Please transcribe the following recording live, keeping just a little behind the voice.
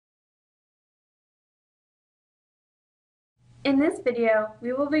In this video,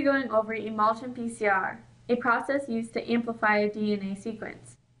 we will be going over Emulsion PCR, a process used to amplify a DNA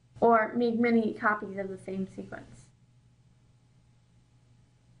sequence, or make many copies of the same sequence.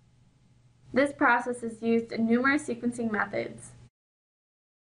 This process is used in numerous sequencing methods.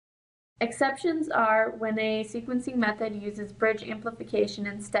 Exceptions are when a sequencing method uses bridge amplification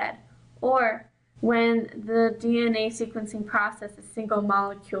instead, or when the DNA sequencing process is single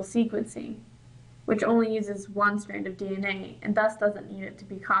molecule sequencing, which only uses one strand of DNA and thus doesn't need it to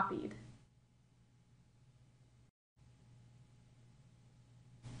be copied.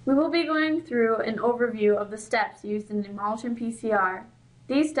 We will be going through an overview of the steps used in Emulsion PCR.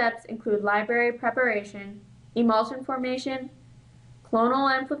 These steps include library preparation, emulsion formation,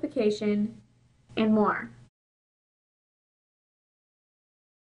 clonal amplification, and more.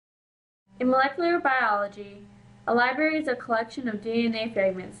 In molecular biology, a library is a collection of DNA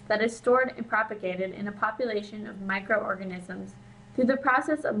fragments that is stored and propagated in a population of microorganisms through the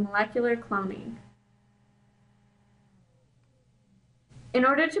process of molecular cloning. In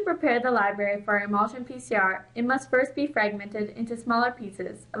order to prepare the library for Emulsion PCR, it must first be fragmented into smaller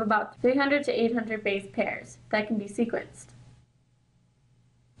pieces of about 300 to 800 base pairs that can be sequenced.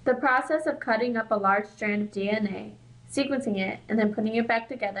 The process of cutting up a large strand of DNA, sequencing it, and then putting it back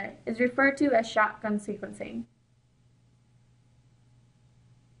together is referred to as shotgun sequencing.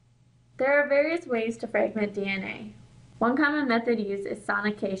 There are various ways to fragment DNA. One common method used is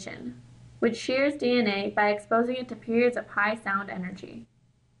sonication, which shears DNA by exposing it to periods of high sound energy.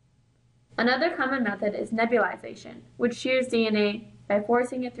 Another common method is nebulization, which shears DNA by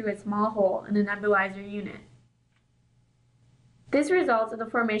forcing it through a small hole in a nebulizer unit. This results in the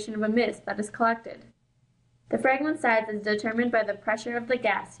formation of a mist that is collected. The fragment size is determined by the pressure of the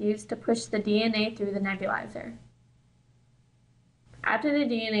gas used to push the DNA through the nebulizer. After the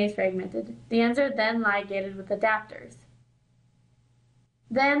DNA is fragmented, the ends are then ligated with adapters.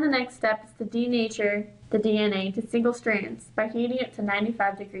 Then the next step is to denature the DNA to single strands by heating it to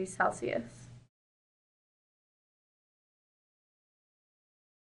 95 degrees Celsius.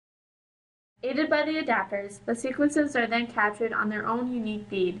 Aided by the adapters, the sequences are then captured on their own unique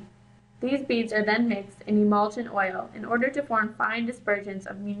bead. These beads are then mixed in emulsion oil in order to form fine dispersions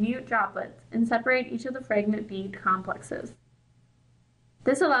of minute droplets and separate each of the fragment bead complexes.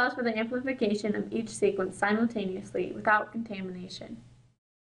 This allows for the amplification of each sequence simultaneously without contamination.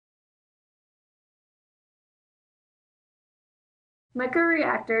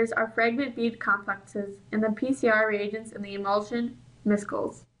 Microreactors are fragment bead complexes and the PCR reagents in the emulsion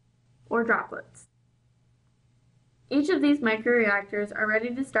miscals, or droplets. Each of these microreactors are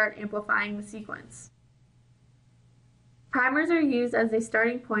ready to start amplifying the sequence. Primers are used as a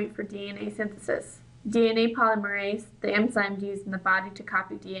starting point for DNA synthesis. DNA polymerase, the enzyme used in the body to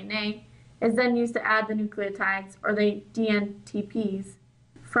copy DNA, is then used to add the nucleotides, or the dNTPs,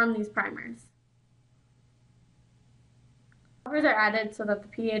 from these primers. Buffers are added so that the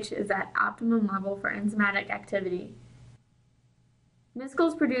pH is at optimum level for enzymatic activity.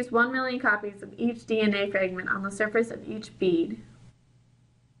 Miscals produce 1 million copies of each DNA fragment on the surface of each bead.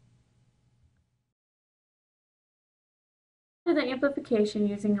 After the amplification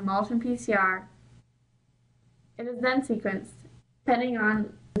using Emulsion PCR, it is then sequenced, depending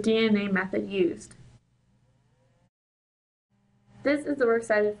on the DNA method used. This is the works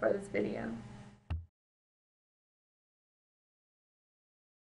cited for this video.